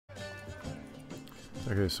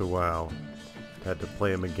Okay, so wow. Had to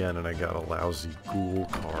play him again and I got a lousy ghoul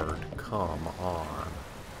card. Come on.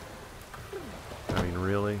 I mean,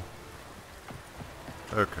 really?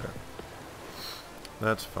 Okay.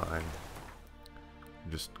 That's fine.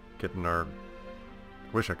 Just getting our...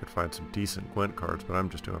 Wish I could find some decent Gwent cards, but I'm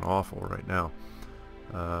just doing awful right now.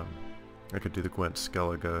 I could do the Gwent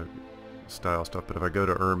Skellige style stuff, but if I go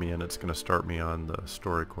to Ermion, it's going to start me on the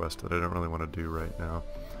story quest that I don't really want to do right now.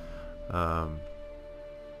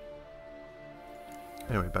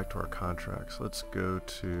 Anyway, back to our contracts. Let's go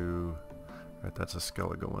to... Alright, that's a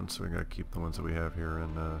Skellige one, so we got to keep the ones that we have here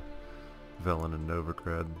in Velen and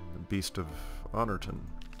Novigrad. The Beast of Honorton.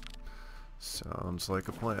 Sounds like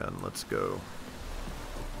a plan. Let's go.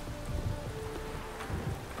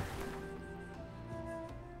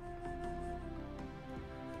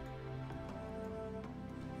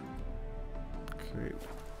 Okay.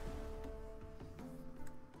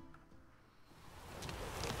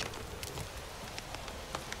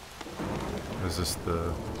 Is this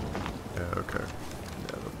the... Yeah, okay.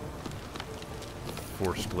 Yeah, the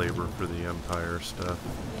forced labor for the Empire stuff.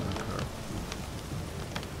 Okay.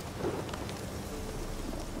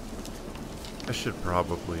 I should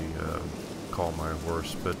probably call my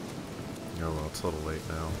horse, but oh well, it's a little late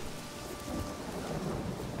now.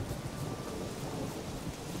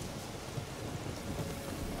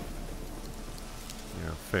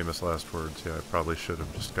 Yeah, famous last words. Yeah, I probably should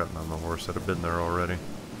have just gotten on the horse. I'd have been there already.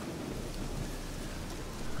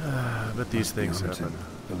 But these things happen.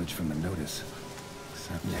 Village from the notice.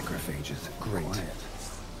 Necrophages. Great.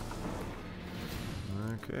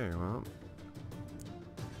 Okay, well.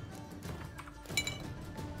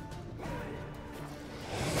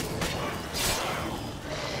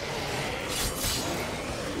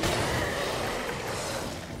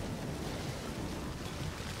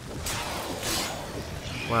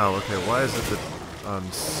 Wow, okay, why is it that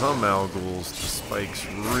on some Alghouls the spikes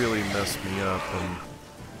really mess me up and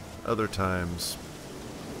other times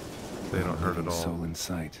they don't hurt at all? Soul in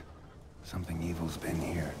sight. Something evil's been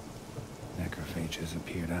here. Necrophages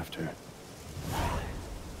appeared after.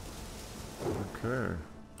 Okay.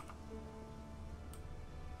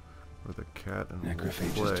 With a cat and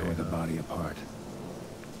Necrophages tore the body apart.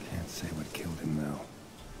 Can't say what killed him though.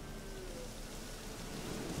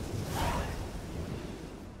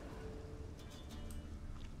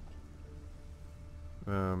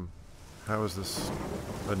 How is this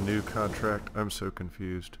a new contract? I'm so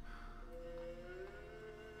confused.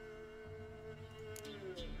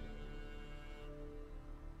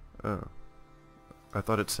 Oh. I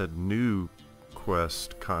thought it said new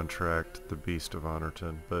quest contract, the Beast of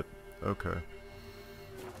Honorton, but okay.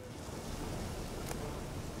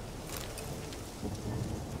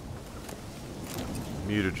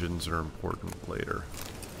 Mutagens are important later.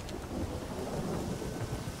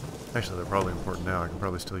 Actually, they're probably important now. I can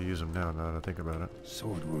probably still use them now that I think about it.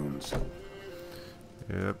 Sword wounds.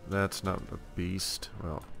 Yep, that's not a beast.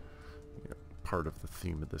 Well, yeah, part of the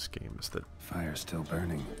theme of this game is that... Fire still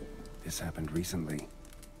burning. This happened recently.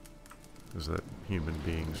 Is that human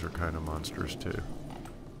beings are kind of monsters too.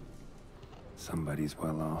 Somebody's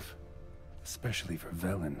well off. Especially for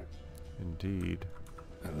Velen. Indeed.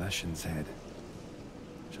 A Leshen's head.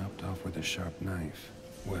 Chopped off with a sharp knife.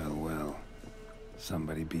 Well, well.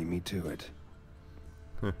 Somebody beat me to it.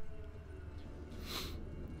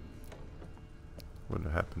 Wouldn't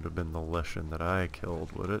have happened to have been the Leshen that I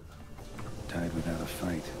killed, would it? Died without a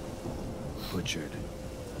fight. Butchered.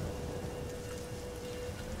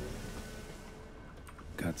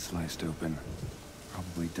 Gut sliced open.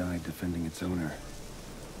 Probably died defending its owner.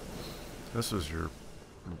 This was your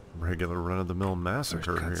regular run-of-the-mill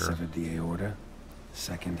massacre First cut here. severed the aorta.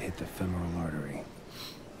 Second hit the femoral artery.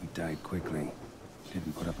 He died quickly.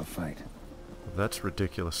 Didn't put up a fight. That's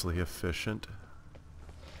ridiculously efficient.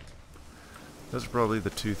 Those are probably the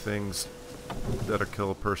two things that'll kill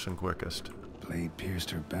a person quickest. Blade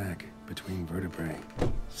pierced her back between vertebrae.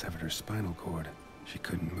 Severed her spinal cord. She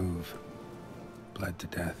couldn't move. Bled to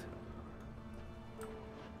death.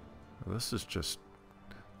 Well, this is just...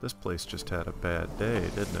 This place just had a bad day,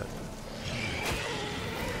 didn't it?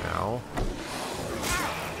 Ow.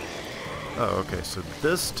 Oh, okay, so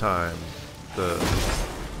this time the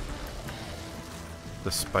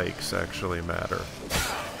spikes actually matter.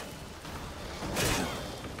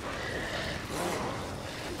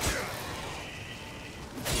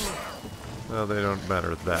 Well, they don't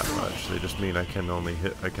matter that much. They just mean I can only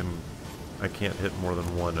hit... I can't hit more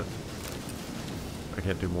than one... I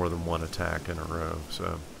can't do more than one attack in a row,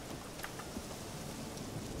 so...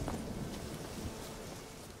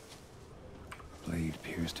 Blade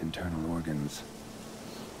pierced internal organs.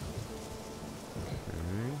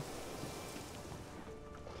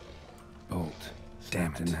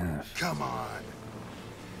 in half. Come on.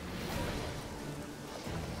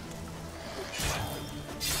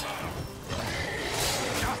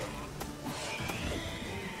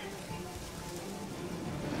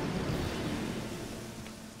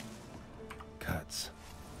 Cuts.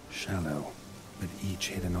 Shallow, but each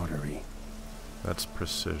hit an artery. That's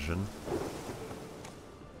precision.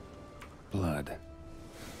 Blood.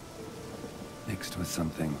 Mixed with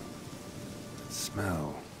something.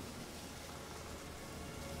 Smell.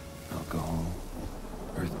 Alcohol.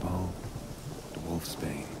 Earthball.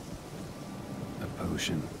 Wolfsbane. A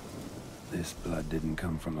potion. This blood didn't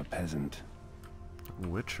come from a peasant.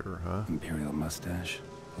 Witcher, huh? Imperial mustache.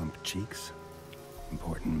 Plump cheeks.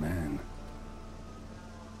 Important man.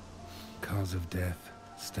 Cause of death.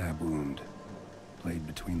 Stab wound. Blade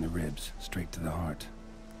between the ribs. Straight to the heart.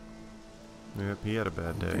 Yep, he had a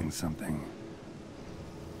bad day. Holding something.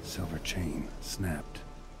 Silver chain. Snapped.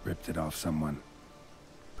 Ripped it off someone.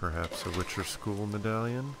 Perhaps a Witcher school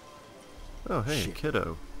medallion? Oh, hey, Shit.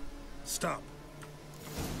 kiddo. Stop.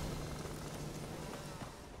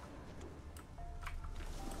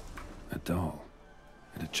 A doll.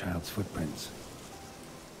 And a child's footprints.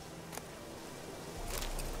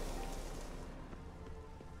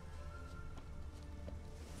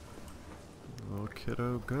 Oh,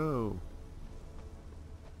 kiddo, go.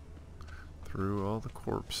 Through all the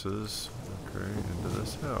corpses. Okay, into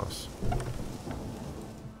this house.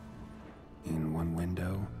 In one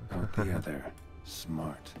window, out the other.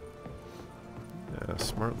 Smart. Yeah,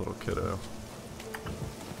 smart little kiddo.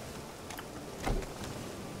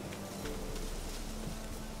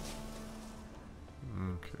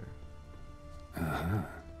 Okay. Uh-huh.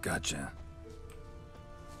 Gotcha.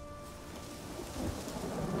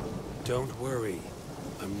 Don't worry.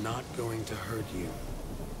 I'm not going to hurt you.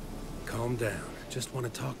 Calm down. Just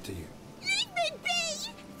want to talk to you. Leave me be!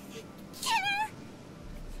 Killer!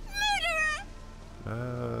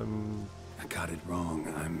 Murderer! I got it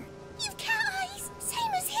wrong. I'm... You've cat eyes!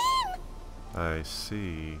 Same as him! I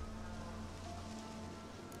see.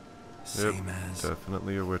 Same Yep, as...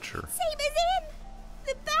 definitely a Witcher. Same as him!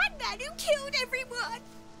 The bad man who killed everyone!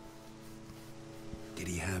 Did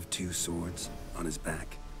he have two swords on his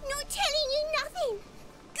back? Not telling you nothing!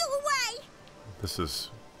 Go away! This is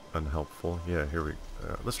unhelpful. Yeah, here we...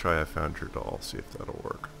 let's try I Found Your Doll, see if that'll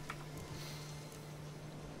work.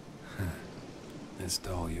 This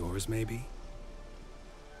doll yours, maybe?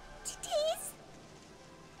 It is?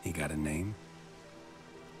 He got a name?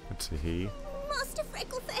 It's a he. Master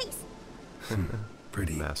Freckleface!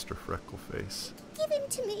 Pretty. Master Freckleface. Give him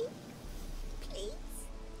to me. Please?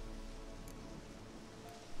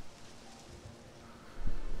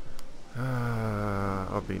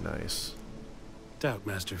 I'll be nice. Doubt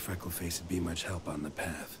Master Freckleface would be much help on the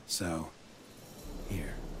path, so...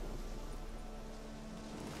 Here.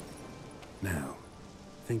 Now,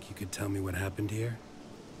 think you could tell me what happened here?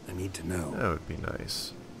 I need to know. That would be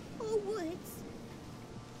nice. All woods.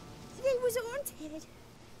 They was haunted.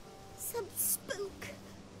 Some spook.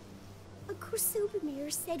 Uncle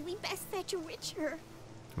Silvermere said we best fetch a Witcher.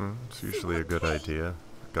 It's usually a good idea.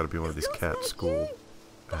 Gotta be one of these cat school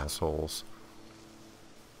assholes.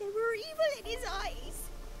 There were evil in his eyes.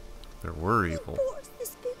 There were He evil. forced the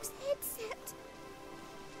spook's headset.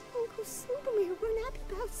 Uncle Silvermere run up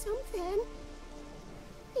about something.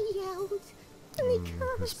 He yelled and he His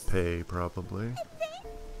cursed. pay, probably. And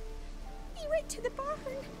then he went to the barn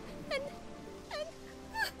and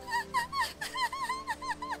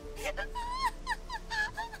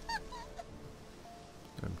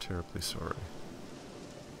I'm terribly sorry.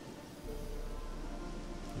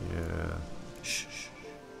 Yeah. Shh.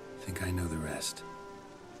 Think I know the rest.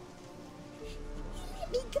 he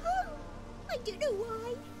let me go. I don't know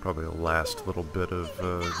why. Probably a last little bit He of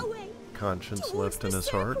went that way, conscience towards left in the his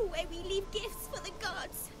heart. circle where we leave gifts for the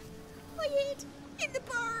gods. I hid in the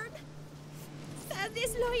barn. Found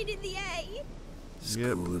this lying in the hay.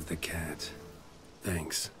 School of the Cat.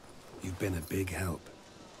 Thanks. You've been a big help.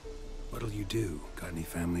 What'll you do? Got any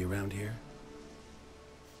family around here?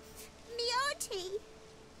 Me auntie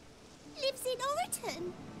lives in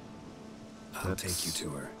Honorton. I'll take you to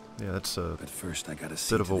her. Yeah, that's a But first I gotta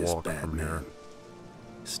see bit of to a this walk bad from man. here.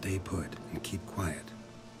 Stay put and keep quiet.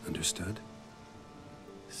 Understood?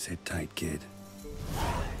 Sit tight, kid.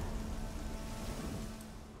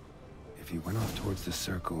 If you went off towards the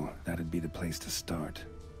circle, that'd be the place to start.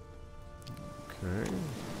 Okay.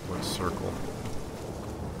 What circle?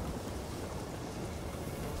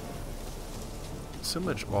 So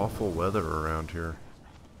much awful weather around here.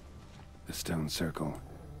 The stone circle.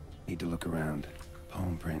 Need to look around.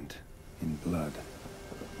 Palm print. In blood.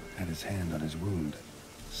 Had his hand on his wound.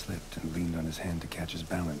 Slipped and leaned on his hand to catch his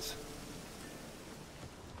balance.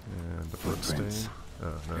 And the bloodstain. Footprints.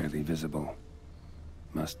 Oh, no. Barely visible.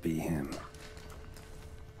 Must be him.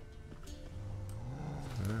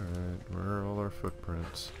 Alright, where are all our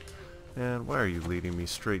footprints? And why are you leading me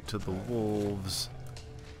straight to the wolves?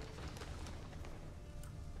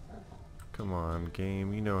 Come on,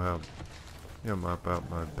 game. You know about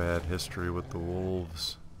my bad history with the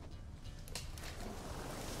wolves.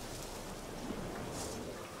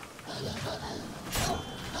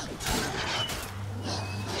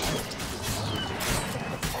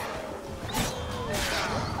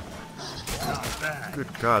 Good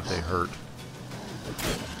God, they hurt.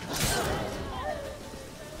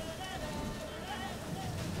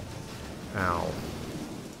 Ow.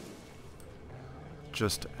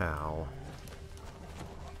 Just ow.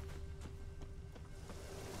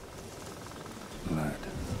 Blood.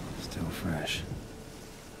 Still fresh.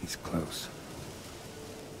 He's close.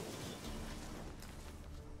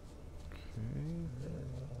 Okay.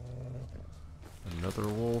 Another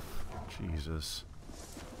wolf? Jesus.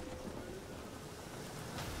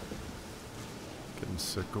 Getting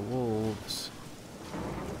sick of wolves.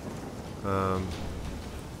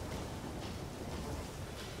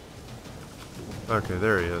 Okay,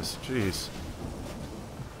 there he is. Jeez.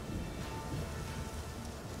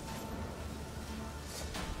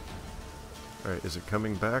 Alright, is it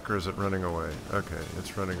coming back or is it running away? Okay,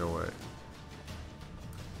 it's running away.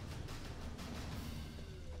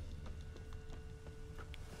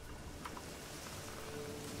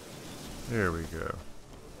 There we go.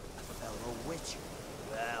 Fellow Witcher.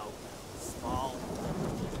 Well, small.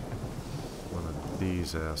 One of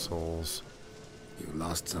these assholes. You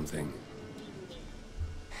lost something.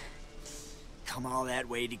 Come all that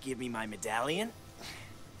way to give me my medallion?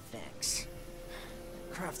 Thanks.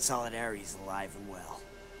 Craft Solidarity's alive and well.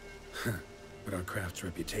 But our craft's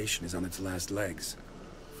reputation is on its last legs.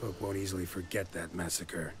 Folk won't easily forget that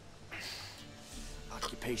massacre.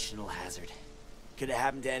 Occupational hazard. Could have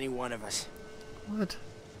happened to any one of us. What?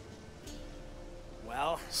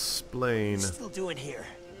 Well, Splain. still doing here.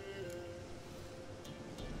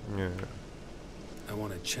 Yeah. I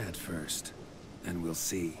want to chat first, then we'll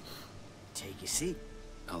see. Take your seat.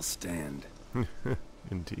 I'll stand.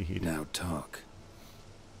 Indeed. Now talk.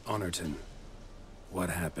 Honorton, what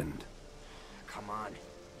happened? Come on.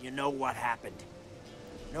 You know what happened.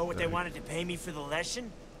 Know what they wanted to pay me for the lesson?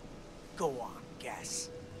 Go on, guess.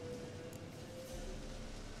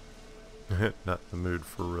 Not in the mood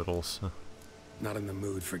for riddles. Not in the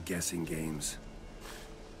mood for guessing games.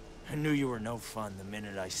 I knew you were no fun the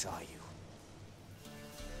minute I saw you.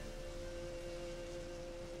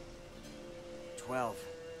 12.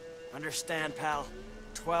 Understand, pal?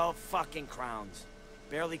 12 fucking crowns.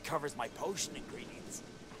 Barely covers my potion ingredients.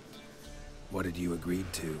 What did you agree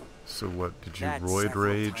to? So what, did you That roid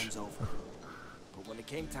several rage? times over. But when it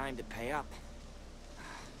came time to pay up,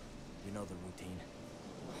 you know the routine.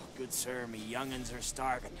 Good sir, me young'uns are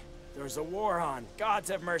starving. There's a war on. Gods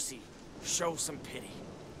have mercy. Show some pity.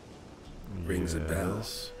 Rings a bell.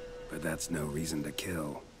 Yes. But that's no reason to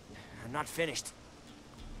kill. I'm not finished.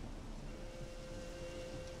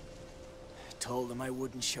 Told them I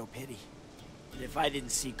wouldn't show pity. And if I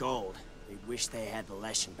didn't see gold, they'd wish they had the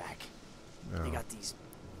lesson back. They Oh. got these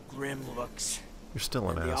grim looks. You're still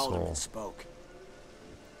an And the alderman asshole. spoke.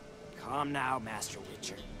 Calm now, Master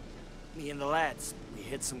Witcher. Me and the lads, we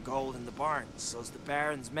hid some gold in the barn, so's the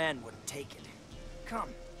Baron's men wouldn't take it. Come,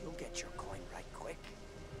 you'll get your coin right quick.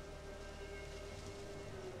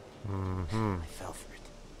 I fell for it,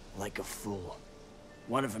 like a fool.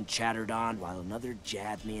 One of them chattered on while another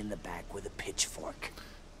jabbed me in the back with a pitchfork.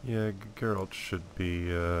 Yeah, Geralt should be,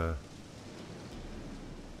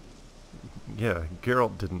 yeah,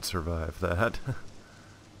 Geralt didn't survive that.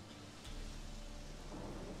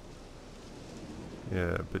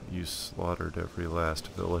 Yeah, but you slaughtered every last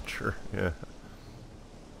villager, yeah.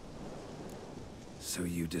 So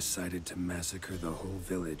you decided to massacre the whole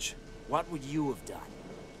village? What would you have done?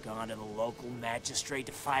 Gone to the local magistrate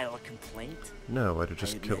to file a complaint? No, I'd have I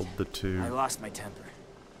just admit, killed the two. I lost my temper.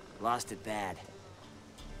 Lost it bad.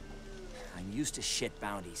 I'm used to shit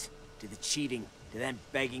bounties, to the cheating, to them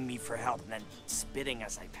begging me for help and then spitting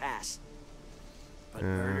as I pass. But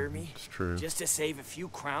murder me? It's true. Just to save a few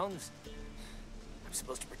crowns? I'm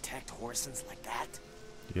supposed to protect Horsens like that?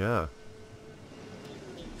 Yeah.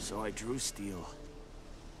 So I drew steel.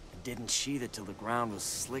 And didn't sheath it till the ground was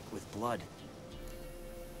slick with blood.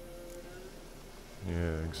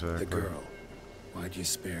 Yeah, exactly. The girl. Why'd you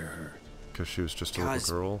spare her? Because she was just a Because-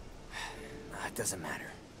 little girl? It doesn't matter.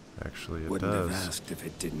 Actually, it Wouldn't does. have asked if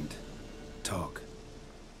it didn't. Talk.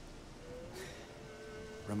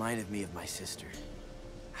 reminded me of my sister.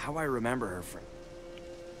 How I remember her from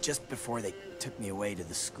just before they took me away to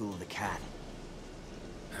the School of the Cat.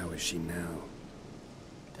 How is she now?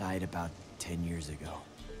 Died about 10 years ago.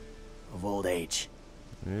 Of old age.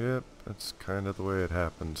 Yep, that's kind of the way it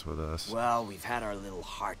happens with us. Well, we've had our little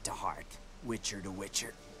heart-to-heart. Witcher to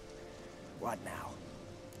Witcher. What now?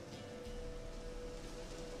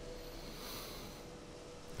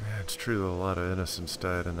 Yeah, it's true, a lot of innocents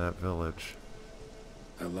died in that village.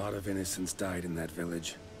 A lot of innocents died in that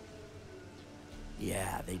village.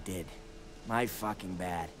 Yeah, they did. My fucking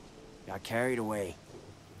bad. Got carried away.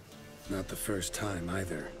 Not the first time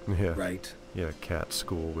either, Yeah. right? Yeah, cat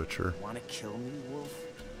school witcher. Want to kill me, Wolf?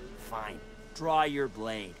 Fine. Draw your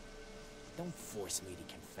blade. Don't force me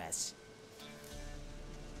to confess.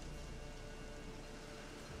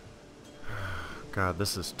 God,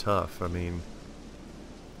 this is tough. I mean...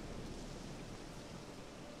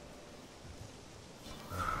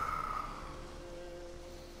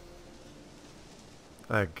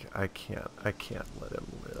 I can't let him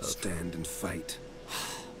live. Stand and fight.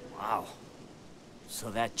 Wow.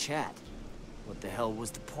 So that chat, what the hell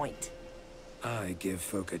was the point? I give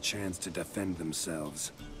folk a chance to defend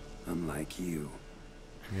themselves, unlike you.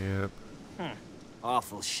 Yep.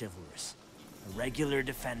 Awful chivalrous. A regular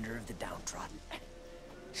defender of the downtrodden.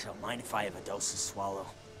 So mind if I have a dose to swallow?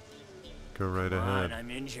 Go right Come on, ahead.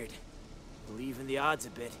 I'm injured. Believe in the odds a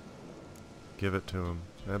bit. Give it to him.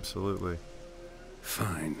 Absolutely.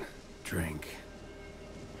 Fine. Drink.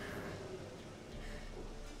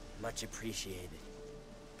 Much appreciated.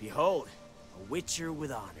 Behold, a witcher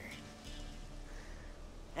with honor.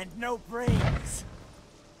 And no brains!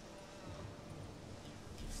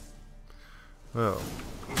 Well.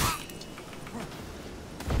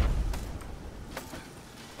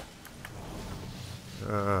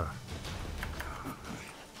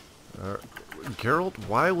 Geralt,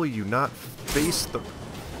 why will you not face the...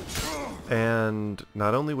 And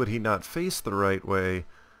not only would he not face the right way,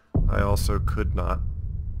 I also could not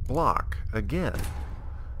block again.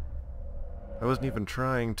 I wasn't even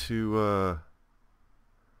trying to,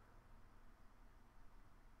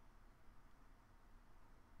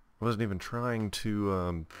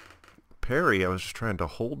 parry. I was just trying to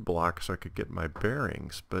hold block so I could get my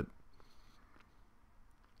bearings, but...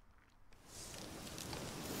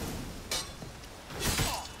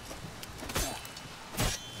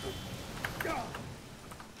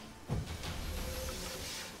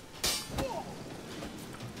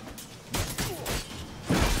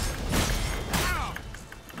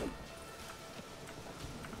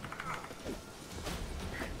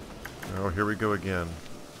 Oh, here we go again.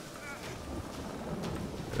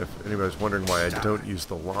 If anybody's wondering why I don't use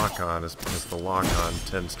the lock-on, it's because the lock-on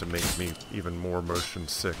tends to make me even more motion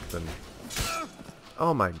sick than...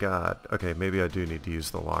 Oh my god. Okay, maybe I do need to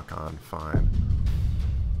use the lock-on. Fine.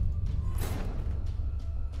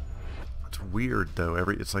 It's weird, though.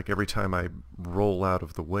 It's like every time I roll out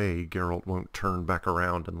of the way, Geralt won't turn back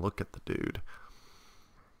around and look at the dude.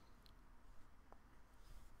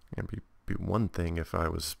 It'd be one thing if I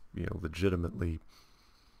was, you know, legitimately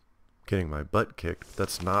getting my butt kicked, but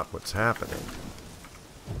that's not what's happening.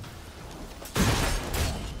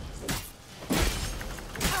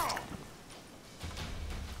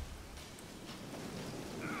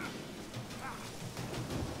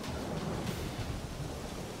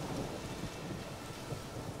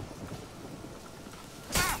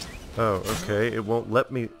 Oh, okay, it won't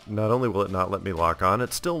let me, not only will it not let me lock on,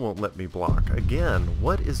 it still won't let me block. Again,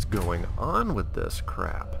 what is going on with this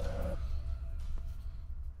crap?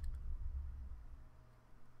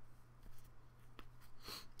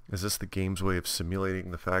 Is this the game's way of simulating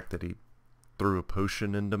the fact that he threw a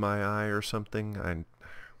potion into my eye or something?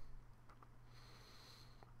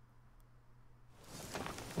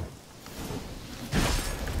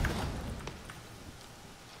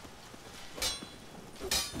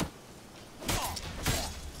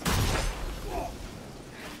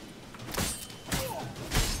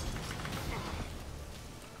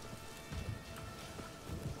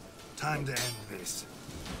 Time to end this.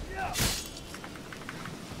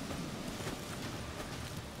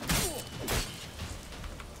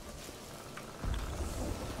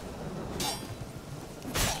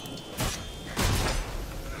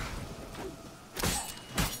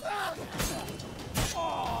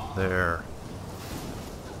 There.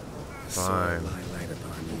 Fine. Light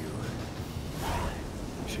upon you.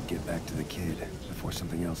 We should get back to the kid before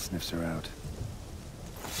something else sniffs her out.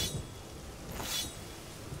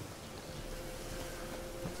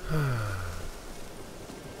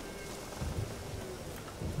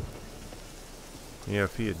 Yeah,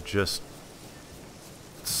 if he had just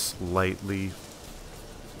slightly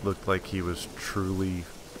looked like he was truly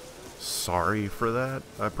sorry for that,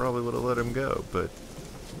 I probably would have let him go, but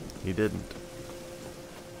he didn't.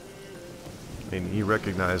 I mean, he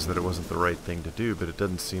recognized that it wasn't the right thing to do, but it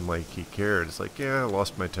doesn't seem like he cared. It's like, yeah, I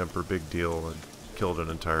lost my temper, big deal, and killed an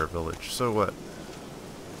entire village. So what?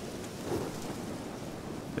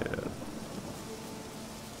 Yeah.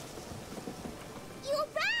 You're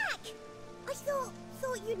back! I thought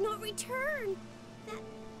you'd not return. That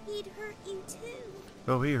he'd hurt you too.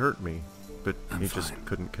 Oh, he hurt me, but I'm he just fine.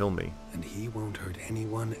 couldn't kill me. And he won't hurt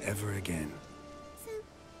anyone ever again.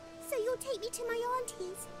 So you'll take me to my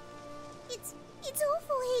auntie's? It's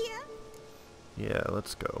awful here. Yeah,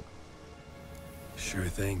 let's go. Sure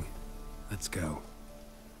thing. Let's go.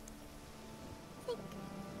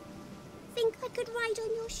 Think I could ride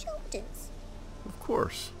on your shoulders? Of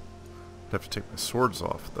course. I'd have to take my swords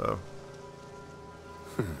off, though.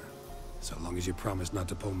 So long as you promise not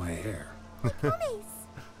to pull my hair.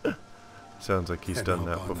 Promise. Sounds like he's And done I'll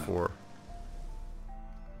that bond up. before.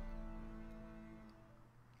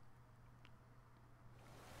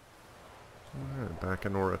 Alright, back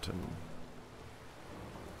in Honorton.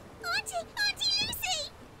 Auntie Lucy!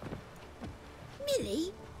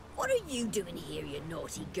 Millie, what are you doing here, you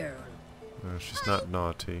naughty girl? She's not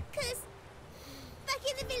naughty. 'Cause back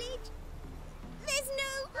in the village, there's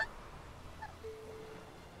no...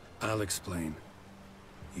 I'll explain.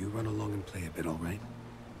 You run along and play a bit, all right?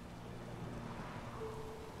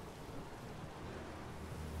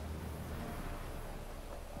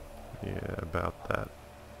 Yeah, about that.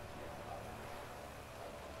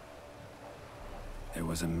 There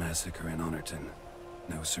was a massacre in Honorton.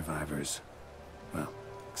 No survivors. Well,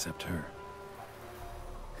 except her.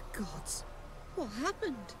 The gods, what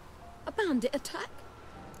happened? A bandit attack?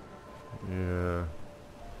 Yeah.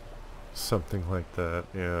 Something like that,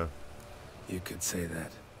 yeah. You could say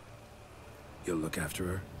that. You'll look after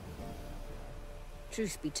her?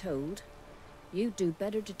 Truth be told, you'd do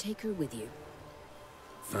better to take her with you.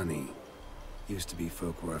 Funny. Used to be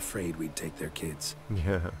folk were afraid we'd take their kids.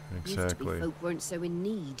 Yeah, Used to exactly. be folk weren't so in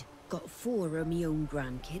need. Got 4 of me own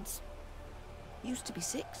grandkids. Used to be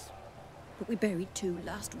 6, but we buried 2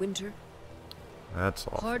 last winter. That's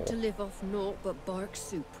awful. Hard to live off naught but bark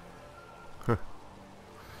soup.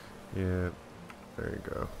 Yeah, there you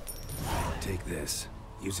go. Take this.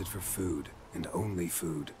 Use it for food, and only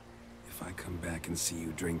food. If I come back and see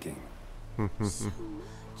you drinking. So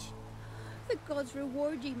much. The gods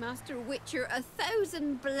reward ye, Master Witcher,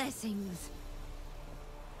 1,000 blessings.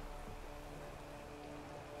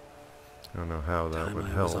 I don't know how that Time would I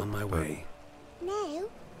help. was on my but- way. No.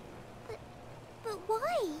 But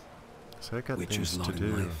why? So I got Witcher's things to lot do.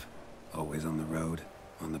 in life. Always on the road,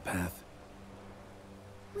 on the path.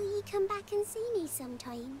 Will you come back and see me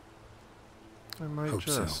sometime? I might Hope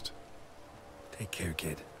so. just. Take care,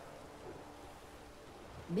 kid.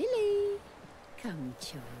 Millie, come,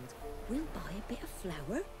 child. We'll buy a bit of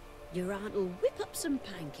flour. Your aunt will whip up some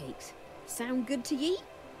pancakes. Sound good to ye?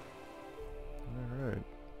 Alright.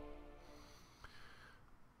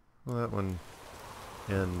 Well, that one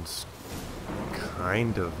ends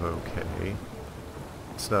kind of okay.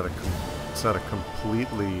 It's not a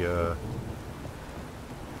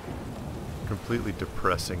completely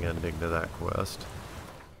depressing ending to that quest.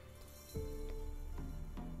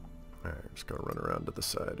 Alright, I'm just gonna run around to the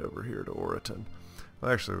side over here to Honorton.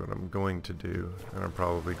 Well, actually, what I'm going to do, and I'm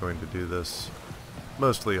probably going to do this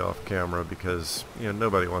mostly off camera because, you know,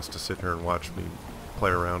 nobody wants to sit here and watch me play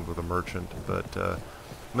around with a merchant, but I'm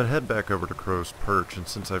gonna head back over to Crow's Perch, and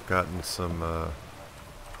since I've gotten some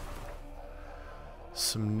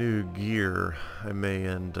new gear, I may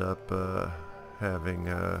end up having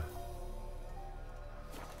our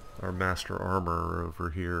master armor over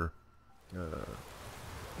here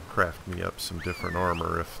craft me up some different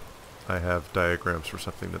armor if I have diagrams for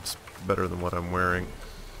something that's better than what I'm wearing.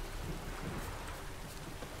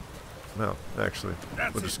 Well, actually,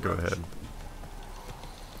 we'll just go ahead.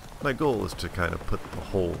 My goal is to kind of put the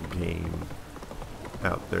whole game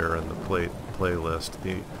out there in the playlist.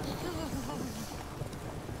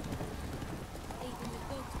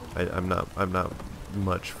 I'm not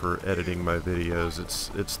much for editing my videos.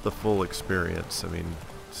 It's the full experience. I mean,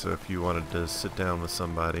 so if you wanted to sit down with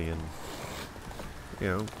somebody and, you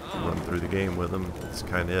know, run through the game with them, that's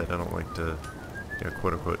kind of it. I don't like to, you know,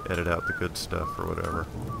 quote unquote edit out the good stuff or whatever.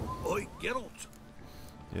 Oi, Geralt.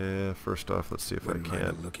 Yeah, first off, let's see if Wouldn't I mind a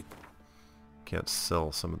can't look at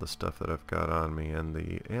sell some of the stuff that I've got on me, and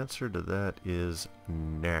the answer to that is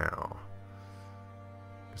now.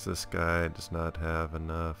 Because this guy does not have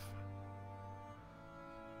enough.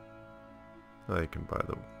 Oh, you can buy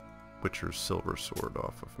the Witcher's silver sword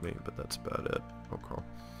off of me, but that's about it. Okay.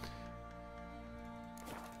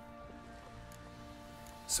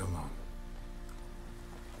 So long.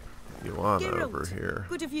 Joanna Geralt, over here.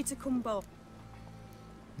 good of you to come by.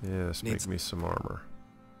 Yes, Needs- make me some armor.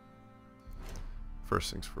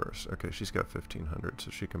 First things first. Okay, she's got 1,500, so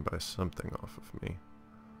she can buy something off of me.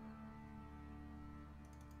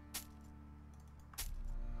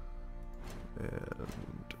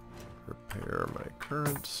 And repair my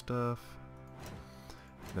current stuff.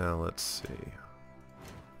 Now let's see.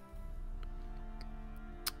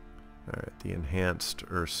 Alright, the enhanced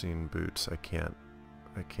Ursine boots I can't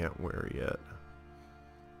wear yet.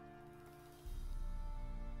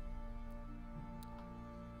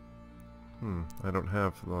 I don't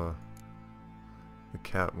have the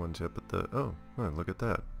cat ones yet, but oh, look at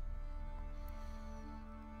that.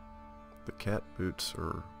 The cat boots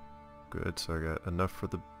are good, so I got enough for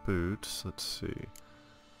the boots. Let's see.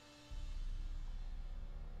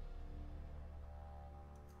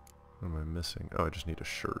 What am I missing? Oh, I just need a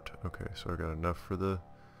shirt. Okay, so I got enough for the...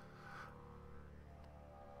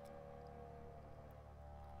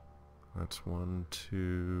 That's 1,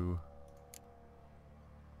 2...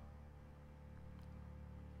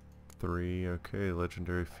 3. Okay,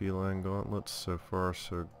 legendary feline gauntlets. So far,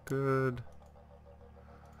 so good.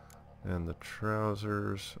 And the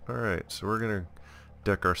trousers. Alright, so we're going to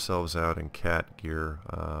deck ourselves out in cat gear.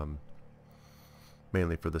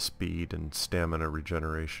 Mainly for the speed and stamina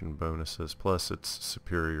regeneration bonuses. Plus, it's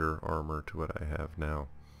superior armor to what I have now.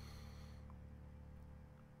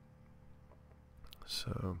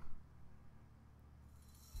 So...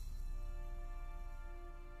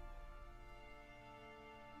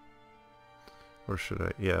 Or should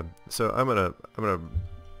I? Yeah. So I'm gonna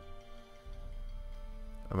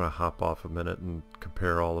hop off a minute and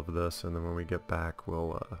compare all of this, and then when we get back,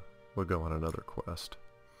 we'll go on another quest.